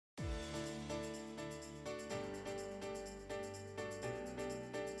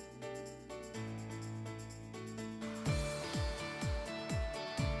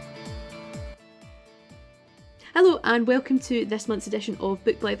Hello and welcome to this month's edition of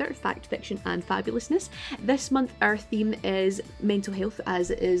Book Blether, Fact, Fiction and Fabulousness. This month our theme is mental health,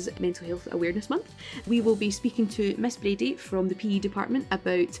 as it is Mental Health Awareness Month. We will be speaking to Miss Brady from the PE department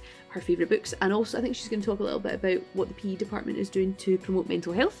about her favourite books, and also I think she's going to talk a little bit about what the PE department is doing to promote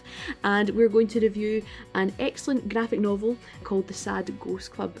mental health. And we're going to review an excellent graphic novel called The Sad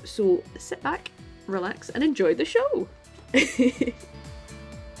Ghost Club. So sit back, relax and enjoy the show.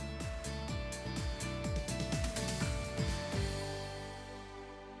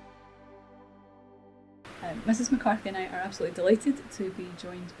 Mrs McCarthy and I are absolutely delighted to be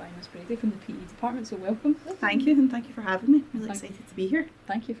joined by Miss Brady from the PE department, so welcome. Thank you, and thank you for having me. Really excited to be here.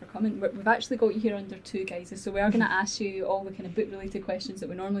 Thank you for coming. We've actually got you here under two guises, so we are going to ask you all the kind of book related questions that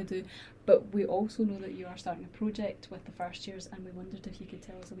we normally do, but we also know that you are starting a project with the first years, and we wondered if you could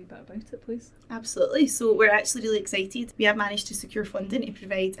tell us a wee bit about it, please. Absolutely. So we're actually really excited. We have managed to secure funding to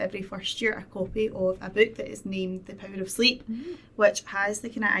provide every first year a copy of a book that is named The Power of Sleep, which has the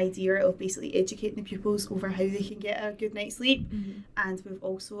kind of idea of basically educating the pupils over how they can get a good night's sleep. And we've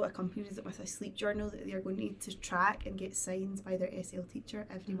also accompanied it with a sleep journal that they are going to need to track and get signed by their SL teacher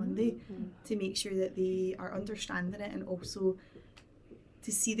every Monday to make sure that they are understanding it, and also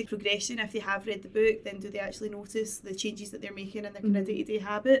to see the progression. If they have read the book, then do they actually notice the changes that they're making in their kind of day-to-day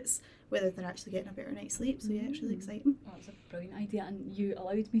habits, whether they're actually getting a better night's sleep. So yeah, it's really exciting. Oh, it's a brilliant idea, and you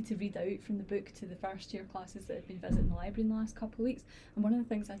allowed me to read out from the book to the first year classes that have been visiting the library in the last couple of weeks, and one of the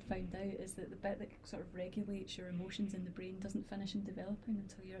things I'd found out is that the bit that sort of regulates your emotions in the brain doesn't finish in developing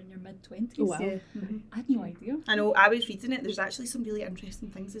until you're in your mid-20s. Oh, wow. Yeah. I had no idea. I know, I was reading it, there's actually some really interesting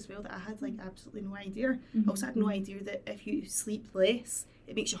things as well that I had like absolutely no idea. I also had no idea that if you sleep less,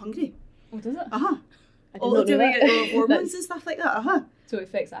 it makes you hungry. Oh, does it? All the hormones and stuff like that. So it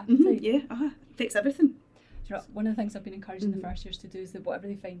affects appetite. Yeah, affects everything. Do you know, one of the things I've been encouraging the first years to do is that whatever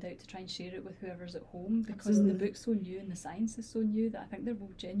they find out, to try and share it with whoever's at home, because the book's so new and the science is so new that I think there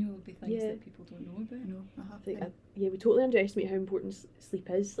will genuinely be things that people don't know about. I know. We totally underestimate how important sleep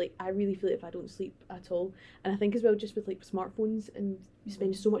is. Like, I really feel like if I don't sleep at all, and I think as well just with like smartphones and you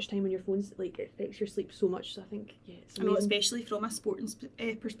spend so much time on your phones, like it affects your sleep so much. So I think it's amazing. I know, especially from a sporting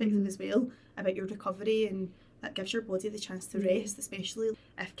perspective as well, about your recovery, and that gives your body the chance to rest, especially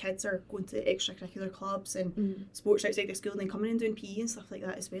if kids are going to extracurricular clubs and sports outside their school and then coming and doing PE and stuff like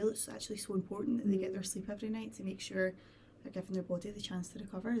that as well. It's actually so important that they get their sleep every night to make sure they're giving their body the chance to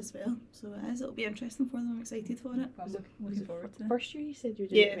recover as well. So it'll be interesting for them. I'm excited for it. I'm looking forward to it. First year you said you were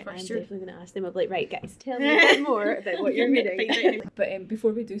doing it, right? First I'm year. definitely going to ask them. I'm like, right guys, tell me a bit more about what you're reading. But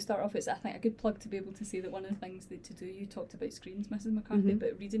before we do start off, it's I think a good plug to be able to say that one of the things that to do, you talked about screens, Mrs McCarthy,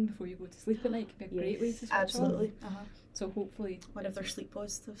 but reading before you go to sleep at night can be a great way to switch absolutely. on. So hopefully one of their sleep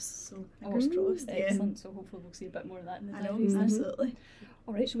positives, so fingers crossed. Excellent. So hopefully we'll see a bit more of that in the I know, diaries. absolutely.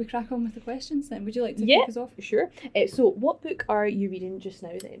 Alright, shall we crack on with the questions then? Would you like to kick us off? Sure. So what book are you reading just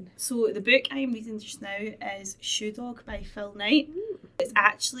now then? So the book I'm reading just now is Shoe Dog by Phil Knight. It's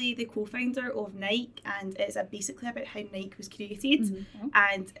actually the co-founder of Nike, and it's basically about how Nike was created.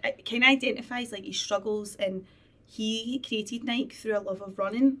 And it kind of identifies like his struggles, and he created Nike through a love of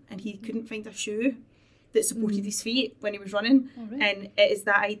running, and he couldn't find a shoe that supported his feet when he was running. And it is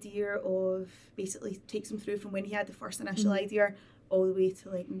that idea of basically takes him through from when he had the first initial idea all the way to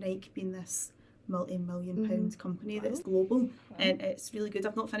like Nike being this multi-million pound company that's global. And it's really good.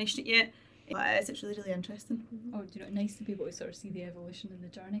 I've not finished it yet, but it's really, really interesting. Oh, do you know, nice to be able to sort of see the evolution and the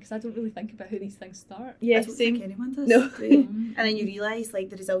journey, because I don't really think about how these things start. Yeah, I don't think anyone does. No. And then you realise like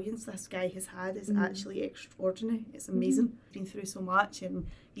the resilience this guy has had is actually extraordinary. It's amazing. He's been through so much, and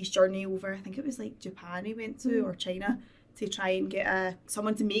his journey over, I think it was like Japan he went to, or China, to try and get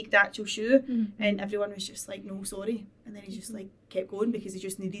someone to make the actual shoe, and everyone was just like, no, sorry. And then he just like kept going because he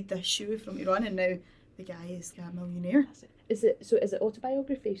just needed this shoe from to run, and now the guy is a millionaire. Is it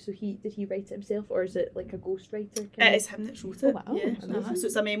autobiography? So did he write it himself, or is it like a ghostwriter? It's him that wrote it. Oh, wow. Yeah. So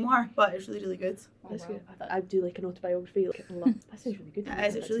it's a memoir, but it's really, really good. That's good. I thought I'd do like an autobiography. That sounds really good.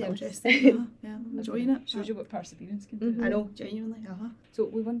 It's really interesting. Yeah, I'm enjoying it. Shows you what perseverance can do. I know, genuinely. So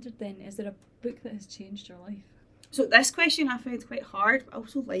we wondered then, is there a book that has changed your life? So this question I found quite hard, but I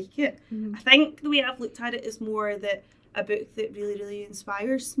also like it. I think the way I've looked at it is more that a book that really, really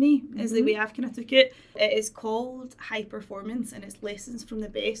inspires me is the way I've kind of took it. It is called High Performance, and it's Lessons from the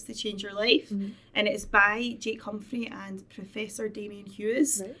Best to Change Your Life. And it's by Jake Humphrey and Professor Damien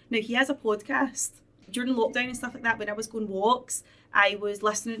Hughes. Now, he has a podcast. During lockdown and stuff like that, when I was going walks, I was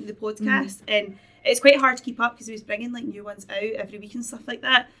listening to the podcast, and it's quite hard to keep up because he was bringing like new ones out every week and stuff like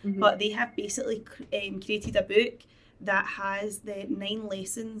that. But they have basically created a book that has the 9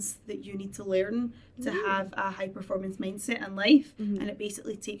 lessons that you need to learn to have a high performance mindset in life, and it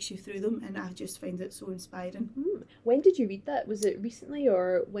basically takes you through them, and I just found it so inspiring. When did you read that? Was it recently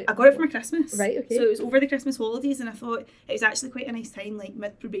or when? I got it for my Christmas. Right, okay. So it was over the Christmas holidays, and I thought it was actually quite a nice time, like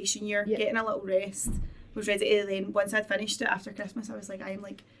mid probation year, getting a little rest. Was ready to then, once I'd finished it after Christmas, I was like, I am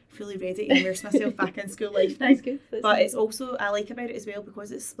like fully ready to immerse myself back in school life now. That's good. But it's also, I like about it as well,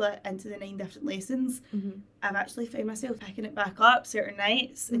 because it's split into the 9 different lessons. I've actually found myself picking it back up certain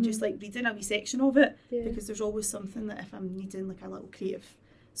nights and just like reading a wee section of it, because there's always something that if I'm needing like a little creative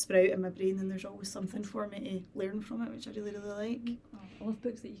sprout in my brain, then there's always something for me to learn from it, which I really, really like. Oh, I love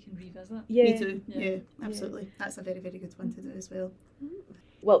books that you can revisit. Me too. Yeah, absolutely. That's a very, very good one to do as well.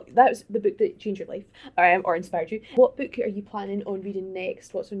 Well, that was the book that changed your life or inspired you. What book are you planning on reading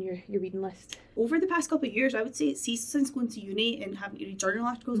next? What's on your reading list? Over the past couple of years, I would say, since going to uni and having to read journal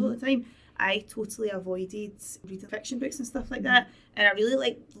articles all the time, I totally avoided reading fiction books and stuff like that. And I really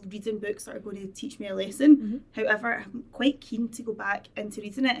like reading books that are going to teach me a lesson. However, I'm quite keen to go back into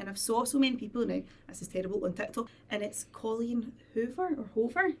reading it. And I've saw so many people now, this is terrible, on TikTok, and it's Colleen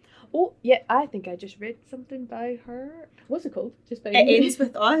Hoover. Oh, yeah, I think I just read something by her. What's it called? Just by It Ends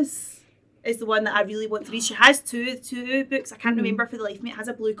With Us is the one that I really want to read. She has two books. I can't remember for the life of me. It has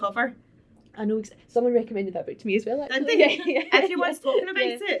a blue cover. I know someone recommended that book to me as well, actually. Did they? Everyone's talking about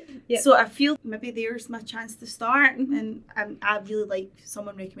it. Yeah. So I feel maybe there's my chance to start, and I really like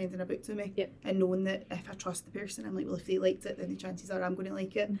someone recommending a book to me, and knowing that if I trust the person, I'm like, well, if they liked it, then the chances are I'm going to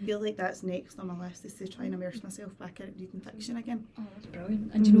like it. I feel like that's next on my list, is to try and immerse myself back in reading fiction again. Oh, that's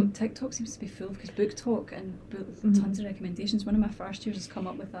brilliant. And you know, TikTok seems to be full, because Book Talk and tons of recommendations. One of my first years has come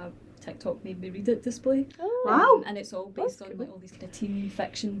up with a TikTok made me read it display. Oh, wow. And it's all based on like all these kind of teen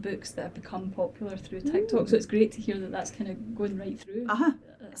fiction books that have become popular through TikTok. So it's great to hear that that's kind of going right through.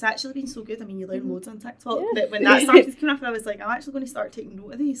 It's actually been so good. I mean, you learn loads on TikTok. That when that started coming up, I was like, I'm actually going to start taking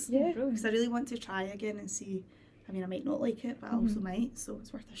note of these. Yeah. Because I really want to try again and see. I mean, I might not like it, but I also might. So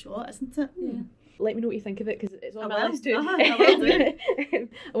it's worth a shot, isn't it? Yeah. Let me know what you think of it, because it's on my will. list too. I will do.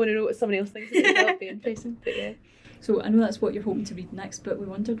 I want to know what someone else thinks of it. That'll be interesting. But yeah. So I know that's what you're hoping to read next, but we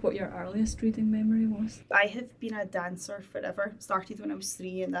wondered what your earliest reading memory was. I have been a dancer forever. Started when I was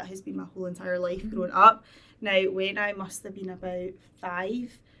 3, and that has been my whole entire life growing up. Now, when I must have been about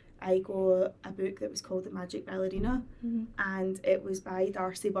 5, I got a book that was called The Magic Ballerina, and it was by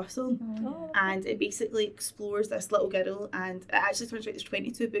Darcy Bustle. And it basically explores this little girl, and it actually turns out there's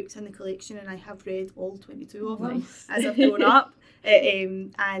 22 books in the collection, and I have read all 22 of them as I've grown up.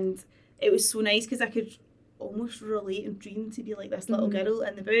 And it was so nice, because I could almost relate and dream to be like this little girl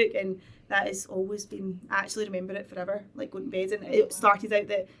in the book, and that has always been, I actually remember it forever, like going to bed. And it started out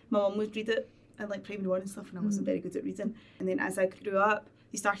that my mum would read it in like primary 1 and stuff, and I wasn't very good at reading, and then as I grew up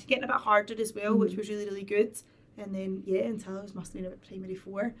they started getting a bit harder as well, which was really, really good. And then until I must have been about primary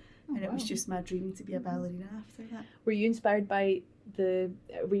 4, and it was just my dream to be a ballerina after that. Were you inspired by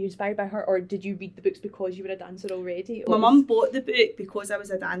her, or did you read the books because you were a dancer already? My mum bought the book because I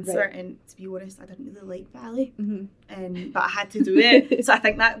was a dancer, and to be honest, I didn't really like ballet, but I had to do it. So I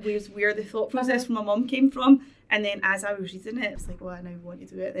think that was where the thought process from my mum came from. And then as I was reading it, it's like, well, I now want to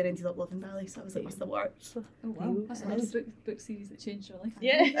do it. Then I ended up loving ballet, so I was like, must have worked. Oh wow, that's another book series that changed your life.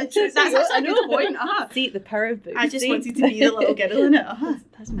 Yeah, that's actually a good point. See, the power of books. I just wanted to be the little girl in it.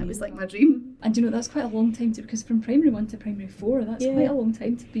 That was like my dream. And you know, that's quite a long time because from primary 1 to primary 4, that's quite a long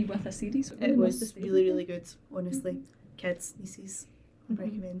time to be with a series. It was really, really good, honestly. Kids, nieces, I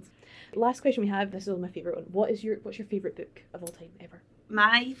recommend. Last question we have, this is my favourite one. What's your favourite book of all time ever?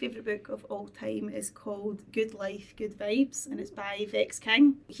 My favourite book of all time is called Good Life, Good Vibes, and it's by Vex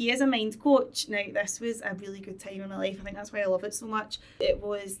King. He is a mind coach. Now, this was a really good time in my life. I think that's why I love it so much. It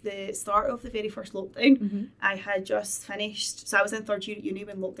was the start of the very first lockdown. I had just finished, so I was in 3rd year at uni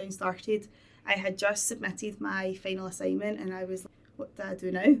when lockdown started. I had just submitted my final assignment, and I was like, what do I do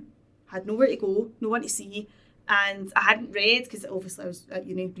now? Had nowhere to go, no one to see. And I hadn't read, because obviously I was at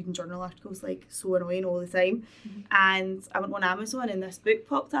uni reading journal articles, like so annoying all the time. And I went on Amazon and this book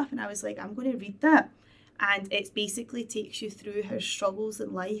popped up, and I was like, I'm going to read that. And it basically takes you through her struggles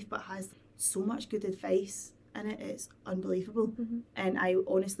in life, but has so much good advice in it. It's unbelievable. And I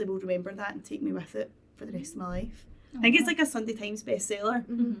honestly will remember that and take me with it for the rest of my life. I think it's like a Sunday Times bestseller,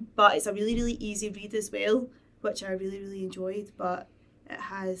 but it's a really, really easy read as well, which I really, really enjoyed. But it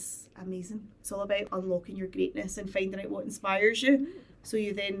has amazing. It's all about unlocking your greatness and finding out what inspires you. So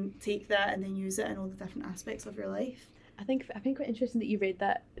you then take that and then use it in all the different aspects of your life. I find quite interesting that you read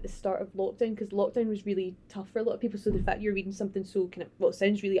that at the start of lockdown, because lockdown was really tough for a lot of people. So the fact you're reading something so kind of, well, it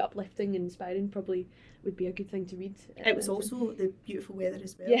sounds really uplifting and inspiring, probably would be a good thing to read. It was also the beautiful weather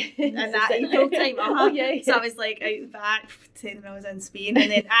as well. Yeah. And that April time. Oh, yeah. So I was like out and back when I was in Spain,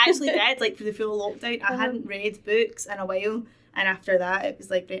 and then I actually did, like, for the full lockdown. I hadn't read books in a while, and after that it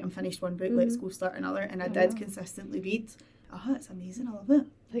was like, right, I'm finished one book, let's go start another. And I did consistently read. Oh, it's amazing, I love it.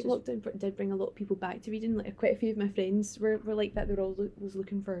 I think lockdown did bring a lot of people back to reading. Like, quite a few of my friends were like that. They were all was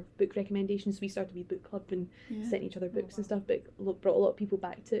looking for book recommendations. We started a book club and sent each other books and stuff, but brought a lot of people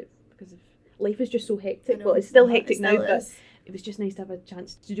back to it because of life is just so hectic. Well, it's still hectic now, but it was just nice to have a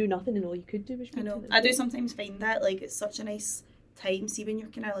chance to do nothing, and all you could do was read. I know. I do sometimes find that, like, it's such a nice time, see, when you're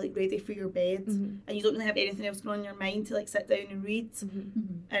kind of like ready for your bed and you don't really have anything else going on in your mind to like sit down and read.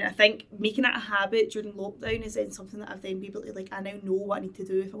 And I think making it a habit during lockdown is then something that I've then been able to, like, I now know what I need to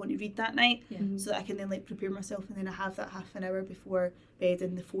do if I want to read that night, so that I can then like prepare myself, and then I have that half an hour before bed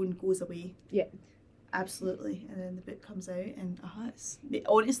and the phone goes away. Absolutely. And then the book comes out, and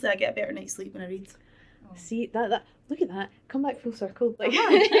honestly, I get a better night's sleep when I read. See that look at that, come back full circle, like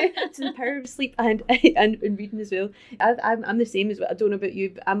to the power of sleep and reading as well. I'm the same as well. I don't know about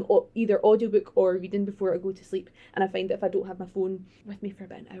you, but I'm either audiobook or reading before I go to sleep, and I find that if I don't have my phone with me for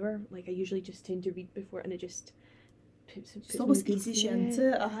about an hour, like, I usually just tend to read before, and it just puts it almost eases you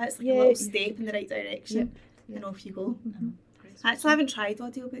into it. It's like a little step in the right direction, and off you go. Actually, I haven't tried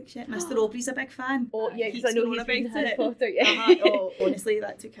audiobooks yet. Mr. Aubrey's a big fan. Oh, yeah, because I know he's reading Harry Potter. Oh, honestly,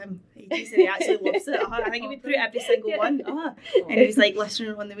 that took him ages, and he actually loves it. I think he went through every single one. And he was like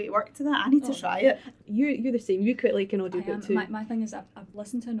listening on the way to work to that. I need to try it. You're the same. You quite like an audiobook too. My thing is, I've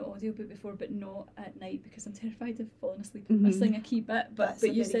listened to an audiobook before, but not at night, because I'm terrified of falling asleep and missing a key bit. But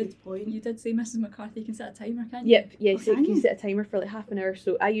you said, you did say, Mrs. McCarthy, you can set a timer, can't you? Yep, yeah, so you can set a timer for like half an hour.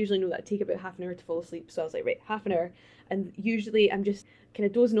 So I usually know that I take about half an hour to fall asleep. So I was like, right, half an hour. And usually I'm just kind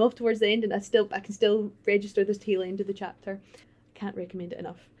of dozing off towards the end, and I can still register this tail end of the chapter. Can't recommend it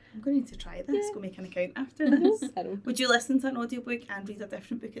enough. I'm going to try this. Go make an account after this. I know. Would you listen to an audiobook and read a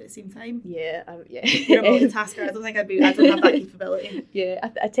different book at the same time? Yeah, yeah. You're a multitasker. I don't think I don't have that capability. Yeah,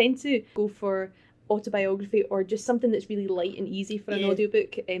 I tend to go for autobiography or just something that's really light and easy for an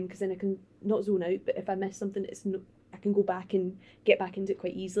audiobook, because then I can not zone out, but if I miss something, I can go back and get back into it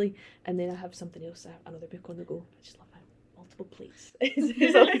quite easily, and then I have something else, another book on the go. I just love that. Multiple plates.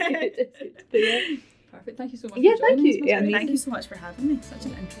 It's always good. But yeah. Perfect. Thank you so much for joining thank you. us. Thank you so much for having me. Such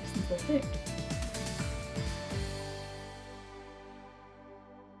an interesting topic.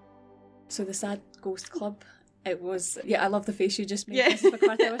 So the Sad Ghost Club, it was, I love the face you just made, Mrs.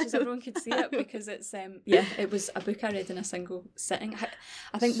 McCarthy. I wish everyone could see it, because it's, it was a book I read in a single sitting.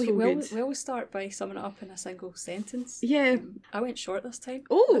 I think So we always start by summing it up in a single sentence. Yeah. I went short this time.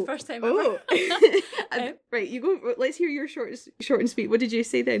 Oh. The first time ever. Right, you go, let's hear your short and sweet. What did you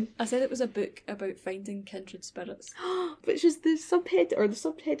say then? I said it was a book about finding kindred spirits. Which is the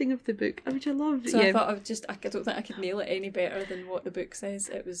subheading of the book, which I love. So I thought I don't think I could nail it any better than what the book says.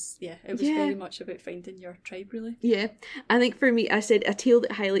 It was very much about finding your tribe, really. Yeah, I think for me, I said a tale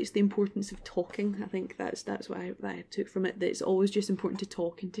that highlights the importance of talking. I think that's what I took from it, that it's always just important to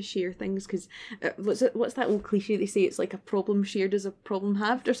talk and to share things, because what's that old cliche they say, it's like a problem shared is a problem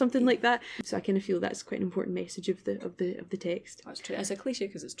halved, or something like that. So I kind of feel that's quite an important message of the text. That's true. It's a cliche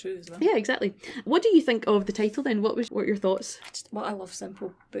because it's true as well. Yeah, exactly. What do you think of the title then? What were your thoughts? I love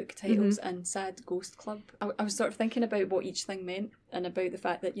simple book titles, and Sad Ghost Club. I was sort of thinking about what each thing meant, and about the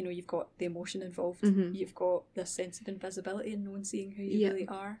fact that, you've got the emotion involved, you've got this sense of invisibility and no one seeing who you really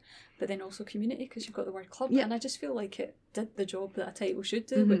are, but then also community, because you've got the word club, and I just feel like it did the job that a title should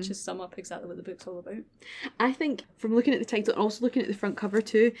do, which is sum up exactly what the book's all about. I think from looking at the title and also looking at the front cover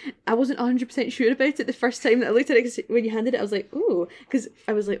too, I wasn't 100% sure about it the first time that I looked at it, 'cause when you handed it I was like, oh, because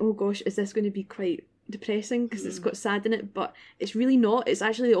I was like, oh gosh, is this going to be quite depressing, because it's got sad in it, but it's really not. It's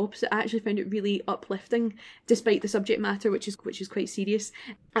actually the opposite. I actually found it really uplifting, despite the subject matter, which is quite serious.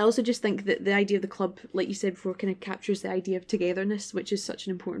 I also just think that the idea of the club, like you said before, kind of captures the idea of togetherness, which is such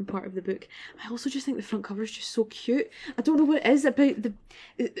an important part of the book. I also just think the front cover is just so cute. I don't know what it is about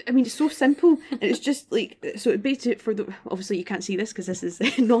it's so simple, and it's just like, so basically, obviously you can't see this because this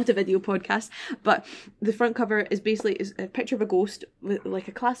is not a video podcast, but the front cover is basically a picture of a ghost, with like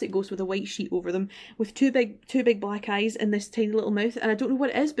a classic ghost with a white sheet over them, with two big black eyes and this tiny little mouth, and I don't know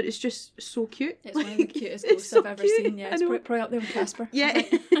what it is, but it's just so cute. It's one of the cutest ghosts I've ever seen. Yeah, it's probably up there with Casper. Yeah,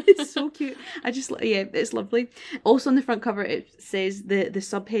 it's so cute. It's lovely. Also on the front cover it says the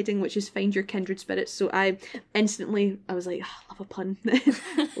subheading, which is Find Your Kindred Spirits. So I was like, I love a pun.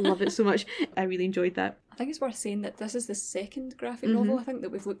 Love it so much. I really enjoyed that. think it's worth saying that this is the second graphic novel I think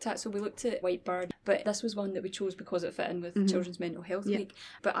that we've looked at. So we looked at White Bird, but this was one that we chose because it fit in with Children's Mental Health Week.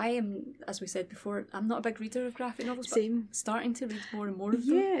 But I am, as we said before, I'm not a big reader of graphic novels, but starting to read more and more of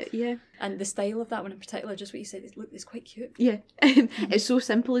them. Yeah. And the style of that one in particular, just what you said, it's quite cute. Yeah. It's so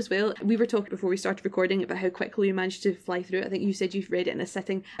simple as well. We were talking before we started recording about how quickly you managed to fly through it. I think you said you've read it in a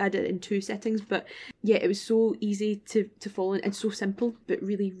sitting. I did it in 2 sittings, but yeah, it was so easy to follow and so simple, but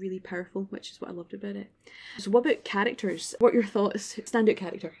really, really powerful, which is what I loved about it. So what about characters? What are your thoughts? Standout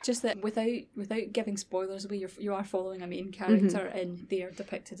character? Just that without giving spoilers away, you are following a main character and they are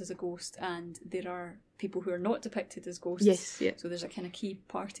depicted as a ghost, and there are people who are not depicted as ghosts. Yes, yeah. So there's a kind of key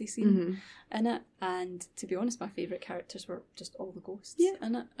party scene in it, and to be honest, my favourite characters were just all the ghosts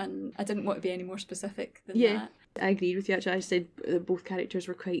in it, and I didn't want to be any more specific than that. I agreed with you actually. I said both characters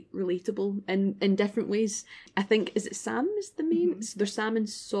were quite relatable in different ways. I think, is it Sam is the main? So there's Sam and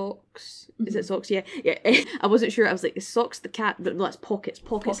Socks. Is it Socks? Yeah. I wasn't sure. I was like, is Socks the cat? But no, that's Pockets.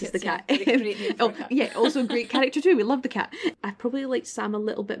 Pockets is the cat. Great name for a cat. Yeah, also great character too. We love the cat. I probably liked Sam a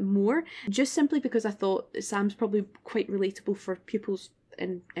little bit more, just simply because I thought that Sam's probably quite relatable for pupils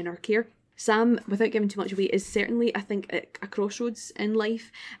in our care. Sam, without giving too much away, is certainly, I think, at a crossroads in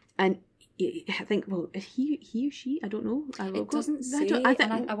life, and I think, well, is he or she? I don't know. It doesn't say.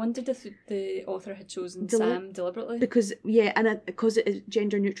 I wondered if the author had chosen Sam deliberately. Because, because it is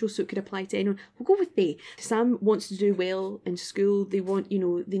gender neutral, so it could apply to anyone. We'll go with they. Sam wants to do well in school. They want,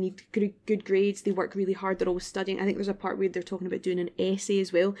 they need good grades. They work really hard. They're always studying. I think there's a part where they're talking about doing an essay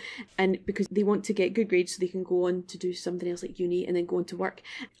as well. And because they want to get good grades so they can go on to do something else like uni and then go on to work.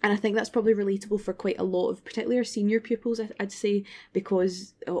 And I think that's probably relatable for quite a lot of, particularly our senior pupils, I'd say,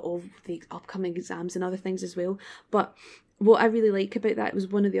 because of the upcoming exams and other things as well. But what I really like about that was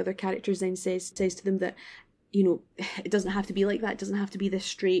one of the other characters then says to them that, it doesn't have to be like that. It doesn't have to be this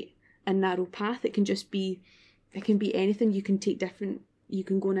straight and narrow path. It can be anything. You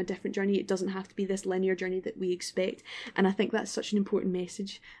can go on a different journey. It doesn't have to be this linear journey that we expect. And I think that's such an important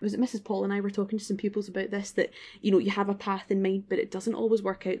message. Was it Mrs. Paul and I were talking to some pupils about this, that, you have a path in mind, but it doesn't always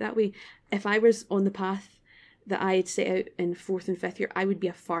work out that way. If I was on the path that I had set out in 4th and 5th year, I would be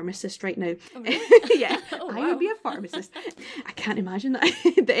a pharmacist right now. Oh, really? Yeah, wow. I would be a pharmacist. I can't imagine that.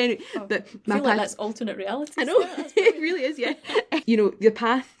 But anyway, I feel like that's alternate reality. I know, it really is, yeah. Your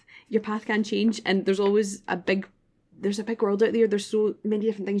path can change, and there's always a big world out there. There's so many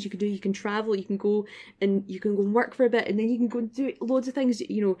different things you can do. You can travel, you can go and work for a bit, and then you can go and do loads of things,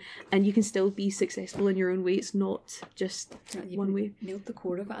 and you can still be successful in your own way. It's not just one way. Nailed the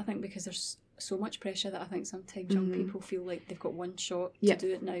core of it, I think, because there's so much pressure that I think sometimes young people feel like they've got one shot to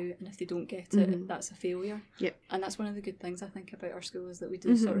do it now, and if they don't get it, that's a failure. Yep. And that's one of the good things I think about our school, is that we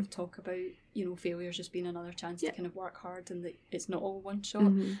do sort of talk about, failures just being another chance to kind of work hard, and that it's not all one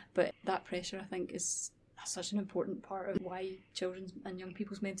shot. But that pressure, I think, is such an important part of why children's and young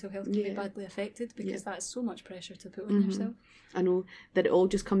people's mental health can be badly affected, because that's so much pressure to put on yourself. I know that it all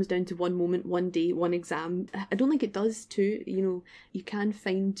just comes down to one moment, one day, one exam. I don't think it does too. You can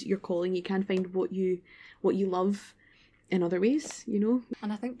find your calling, you can find what you love in other ways, And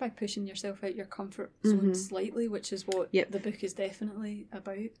I think by pushing yourself out your comfort zone slightly, which is what the book is definitely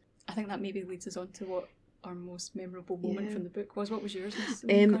about, I think that maybe leads us on to what our most memorable moment from the book was. What was yours, Miss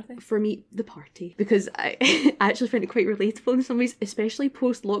McCarthy? For me, the party, because I actually find it quite relatable in some ways, especially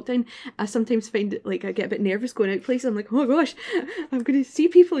post-lockdown. I sometimes find it, like, I get a bit nervous going out places. I'm like, oh my gosh, I'm going to see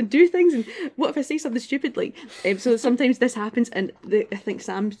people and do things, and what if I say something stupid? So sometimes this happens, and I think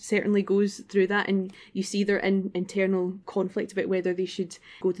Sam certainly goes through that, and you see their internal conflict about whether they should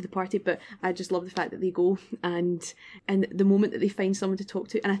go to the party. But I just love the fact that they go, and the moment that they find someone to talk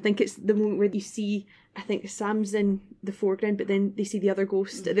to, and I think it's the moment where you see, I think Sam's in the foreground, but then they see the other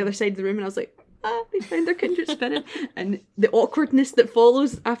ghost at the other side of the room, and I was like, they found their kindred spirit. And the awkwardness that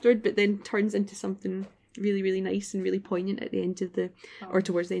follows afterward, but then turns into something really, really nice and really poignant at the end of or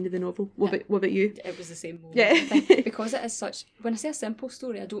towards the end of the novel. What about you? It was the same moment. Yeah. I think, because it is such, when I say a simple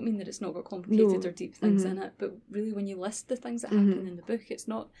story, I don't mean that it's not got complicated or deep things in it, but really when you list the things that happen in the book, it's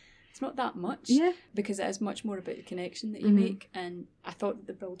not that much, because it is much more about the connection that you make. And I thought that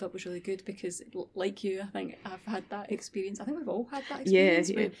the build up was really good, because like you, I think I've had that experience. I think we've all had that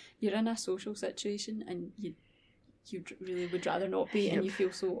experience where you're in a social situation and you really would rather not be, and you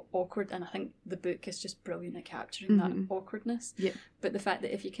feel so awkward. And I think the book is just brilliant at capturing that awkwardness. But the fact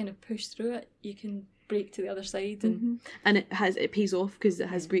that if you kind of push through it, you can break to the other side, and it pays off, because it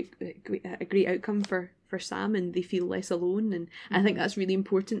has a great outcome for Sam, and they feel less alone. And I think that's really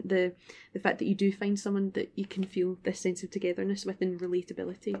important, the fact that you do find someone that you can feel this sense of togetherness with and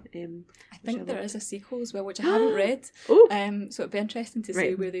relatability. I think there is a sequel as well, which I haven't read, so it'd be interesting to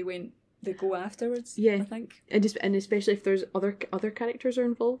see where they went the go afterwards. Yeah. I think. And especially if there's other characters are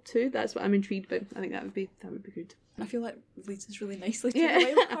involved too. That's what I'm intrigued about. I think that would be good. I feel like leads us really nicely to Yeah.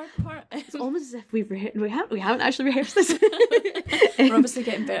 the wild card part. It's almost as if we haven't actually rehearsed this. We're obviously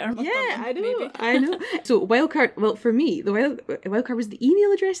getting better. I know. So wildcard, well, for me, the wildcard was the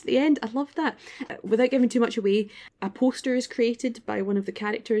email address at the end. I love that. Without giving too much away, a poster is created by one of the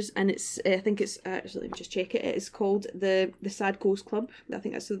characters, and it's I think it's actually, let me just check it. It is called the Sad Ghost Club. I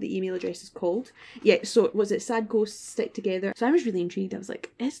think that's what the email address is called. Yeah. So was it Sad Ghosts Stick Together? So I was really intrigued. I was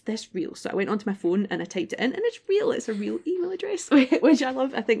like, is this real? So I went onto my phone and I typed it in, and it's real. It's a real email address, which I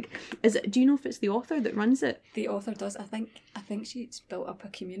love. I think do you know if it's the author that runs it? The author does. I think she's built up a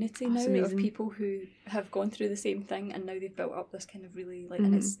community That's now amazing. of people who have gone through the same thing, and now they've built up this kind of really like,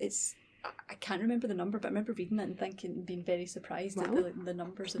 Mm-hmm. and it's I can't remember the number, but I remember reading it and thinking, being very surprised at the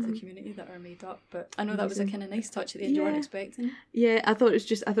numbers of the community that are made up. But I know that was a kind of nice touch at the end you weren't expecting. Yeah, I thought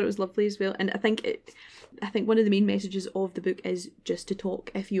it was lovely as well, and I think one of the main messages of the book is just to talk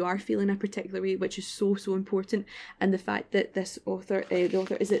if you are feeling a particular way, which is so important. And the fact that this author, the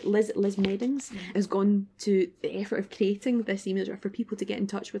author, is it Liz Meddings, has gone to the effort of creating this email address for people to get in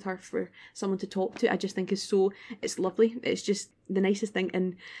touch with her, for someone to talk to. I just think it's lovely. It's just the nicest thing,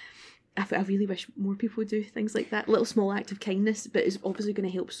 and I really wish more people would do things like that. Little small act of kindness, but it's obviously going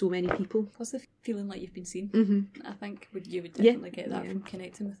to help so many people. Plus the feeling like you've been seen. Mm-hmm. I think you would definitely get that from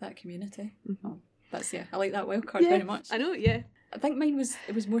connecting with that community. Mm-hmm. Oh, I like that wild card very much. I know, yeah. I think mine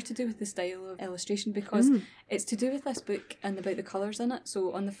was more to do with the style of illustration, because it's to do with this book and about the colours in it.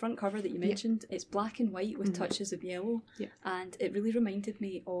 So on the front cover that you mentioned, it's black and white with touches of yellow. Yeah. And it really reminded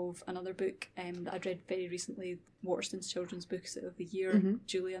me of another book that I'd read very recently, Waterston's Children's Books of the Year,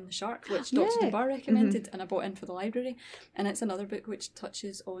 Julia and the Shark, which Dr. DeBar recommended and I bought in for the library. And it's another book which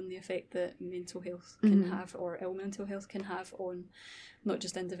touches on the effect that mental health can have, or ill mental health can have, on not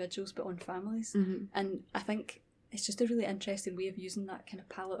just individuals but on families. And I think it's just a really interesting way of using that kind of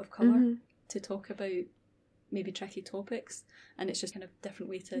palette of colour to talk about maybe tricky topics, and it's just kind of a different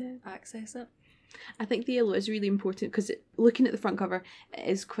way to access it. I think the yellow is really important, because looking at the front cover, it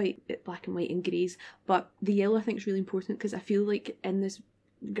is quite black and white and greys, but the yellow I think is really important, because I feel like in this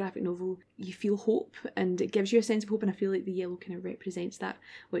graphic novel you feel hope, and it gives you a sense of hope, and I feel like the yellow kind of represents that,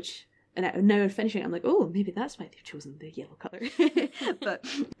 which... And now I'm finishing, I'm like, oh, maybe that's why they've chosen the yellow colour. But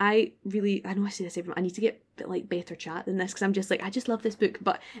I know I say this every month, I need to get better chat than this, because I'm just like, I just love this book,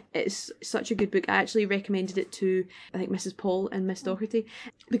 but it's such a good book. I actually recommended it to, I think, Mrs. Paul and Miss Doherty,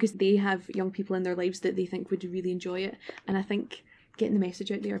 because they have young people in their lives that they think would really enjoy it. And I think getting the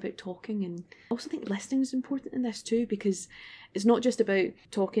message out there about talking, and I also think listening is important in this too, because it's not just about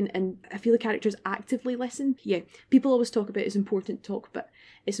talking, and I feel the characters actively listen. Yeah, people always talk about it's important to talk, but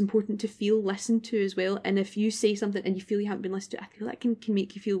it's important to feel listened to as well. And if you say something and you feel you haven't been listened to, I feel that can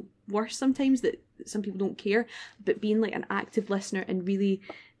make you feel worse sometimes, that some people don't care. But being like an active listener and really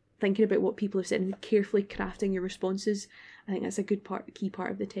thinking about what people have said and carefully crafting your responses, I think that's a key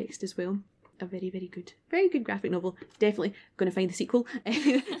part of the text as well. A very, very good graphic novel. Definitely going to find the sequel.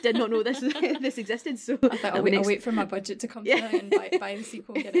 Did not know this existed, so I thought I'll wait for my budget to come through and buy the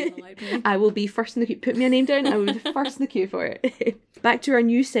sequel, get it in the library. I will be first in the queue. Put me a name down, I will be the first in the queue for it. Back to our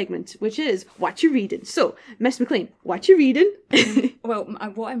new segment, which is What You Reading. So, Miss McLean, what you reading? Well,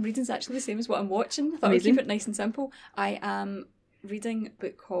 what I'm reading is actually the same as what I'm watching. I thought I'd keep it nice and simple. I am reading a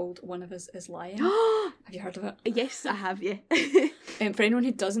book called One of Us is Lying. Have you heard of it? Yes, I have, yeah. For anyone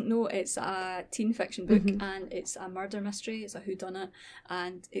who doesn't know, it's a teen fiction book, and it's a murder mystery. It's a whodunit,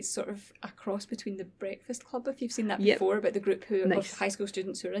 and it's sort of a cross between The Breakfast Club, if you've seen that before, about the group of high school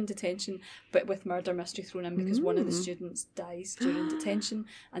students who are in detention, but with murder mystery thrown in, because one of the students dies during detention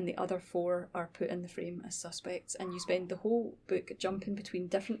and the other 4 are put in the frame as suspects, and you spend the whole book jumping between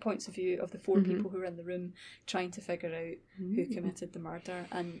different points of view of the 4 people who are in the room, trying to figure out who committed the murder.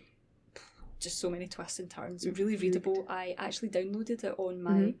 And just so many twists and turns. Really readable. I actually downloaded it on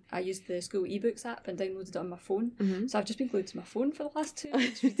my... I used the school ebooks app and downloaded it on my phone. So I've just been glued to my phone for the last 2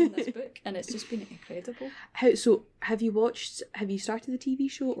 weeks reading this book, and it's just been incredible. So have you started the TV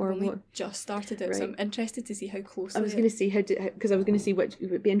show, or I've what? Just started it, so I'm interested to see how closely... I was going to say because I was going to see which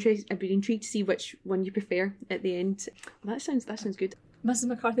would be interested. I'd be intrigued to see which one you prefer at the end. That sounds good. Mrs.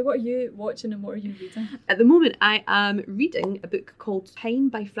 McCarthy, what are you watching and what are you reading? At the moment, I am reading a book called Time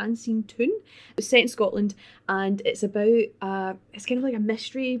by Francine Toon. It's set in Scotland, and it's about it's kind of like a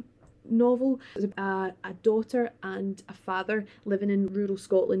mystery novel. It's a daughter and a father living in rural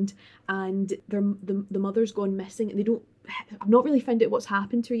Scotland, and the mother's gone missing, and I've not really found out what's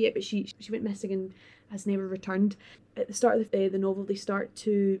happened to her yet, but she went missing and has never returned. At the start of the novel, they start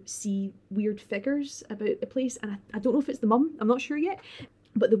to see weird figures about the place, and I don't know if it's the mum, I'm not sure yet.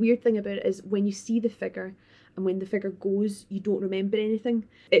 But the weird thing about it is when you see the figure and when the figure goes, you don't remember anything.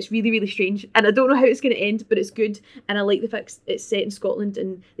 It's really, really strange. And I don't know how it's going to end, but it's good. And I like the fact it's set in Scotland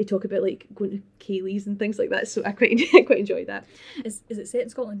and they talk about like going to Kayleys and things like that. So I quite enjoy that. Is it set in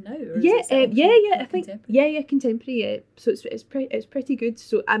Scotland now? Or Yeah, is it set I think contemporary. Yeah, so it's pretty good.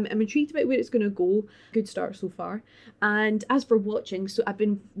 So I'm intrigued about where it's going to go. Good start so far. And as for watching, so I've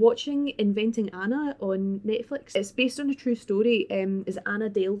been watching Inventing Anna on Netflix. It's based on a true story. Is Anna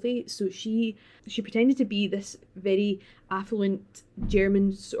Delvey. So she pretended to be this very affluent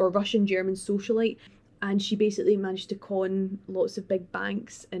German or Russian German socialite, and she basically managed to con lots of big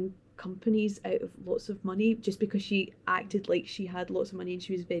banks and companies out of lots of money just because she acted like she had lots of money and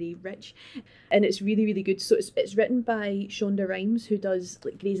she was very rich. And it's really, really good. So it's written by Shonda Rhimes, who does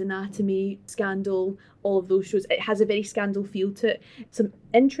like Grey's Anatomy, Scandal, all of those shows. It has a very Scandal feel to it. Some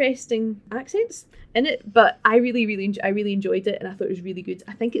interesting accents in it, but I really enjoyed it, and I thought it was really good.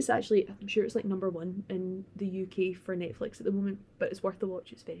 I think it's actually, I'm sure it's like #1 in the UK for Netflix at the moment, but it's worth a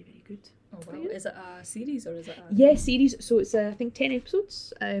watch. It's very, very good. Oh wow. Is it a series or is it a... Yeah, series. So it's I think 10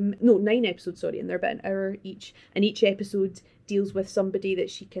 episodes. No, 9 episodes, sorry, and they're about an hour each. And each episode deals with somebody that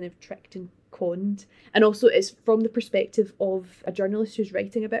she kind of tricked and conned. And also it's from the perspective of a journalist who's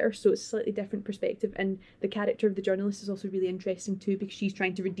writing about her, so it's a slightly different perspective. And the character of the journalist is also really interesting too, because she's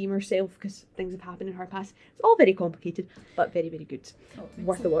trying to redeem herself because things have happened in her past. It's all very complicated, but very, very good.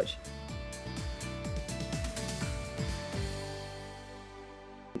 Worth a watch.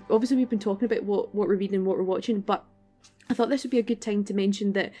 Obviously we've been talking about what we're reading and what we're watching, but I thought this would be a good time to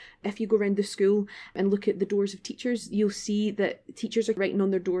mention that if you go around the school and look at the doors of teachers, you'll see that teachers are writing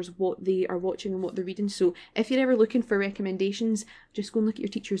on their doors what they are watching and what they're reading. So if you're ever looking for recommendations, just go and look at your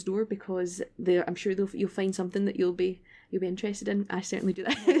teacher's door, because I'm sure you'll find something that you'll be interested in. I certainly do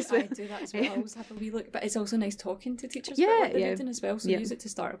that as well. I do that as well. I always have a wee look, but it's also nice talking to teachers about what they're reading as well, so use it to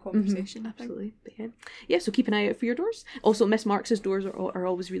start a conversation. Absolutely. But yeah, so keep an eye out for your doors. Also, Miss Marks's doors are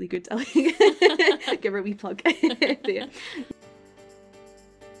always really good. Give her a wee plug. Yeah.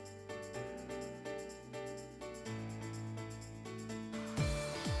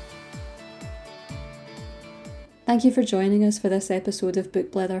 Thank you for joining us for this episode of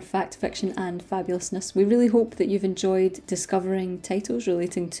Book Blether Fact, Fiction and Fabulousness. We really hope that you've enjoyed discovering titles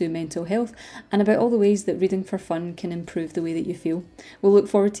relating to mental health and about all the ways that reading for fun can improve the way that you feel. We'll look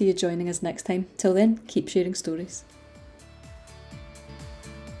forward to you joining us next time. Till then, keep sharing stories.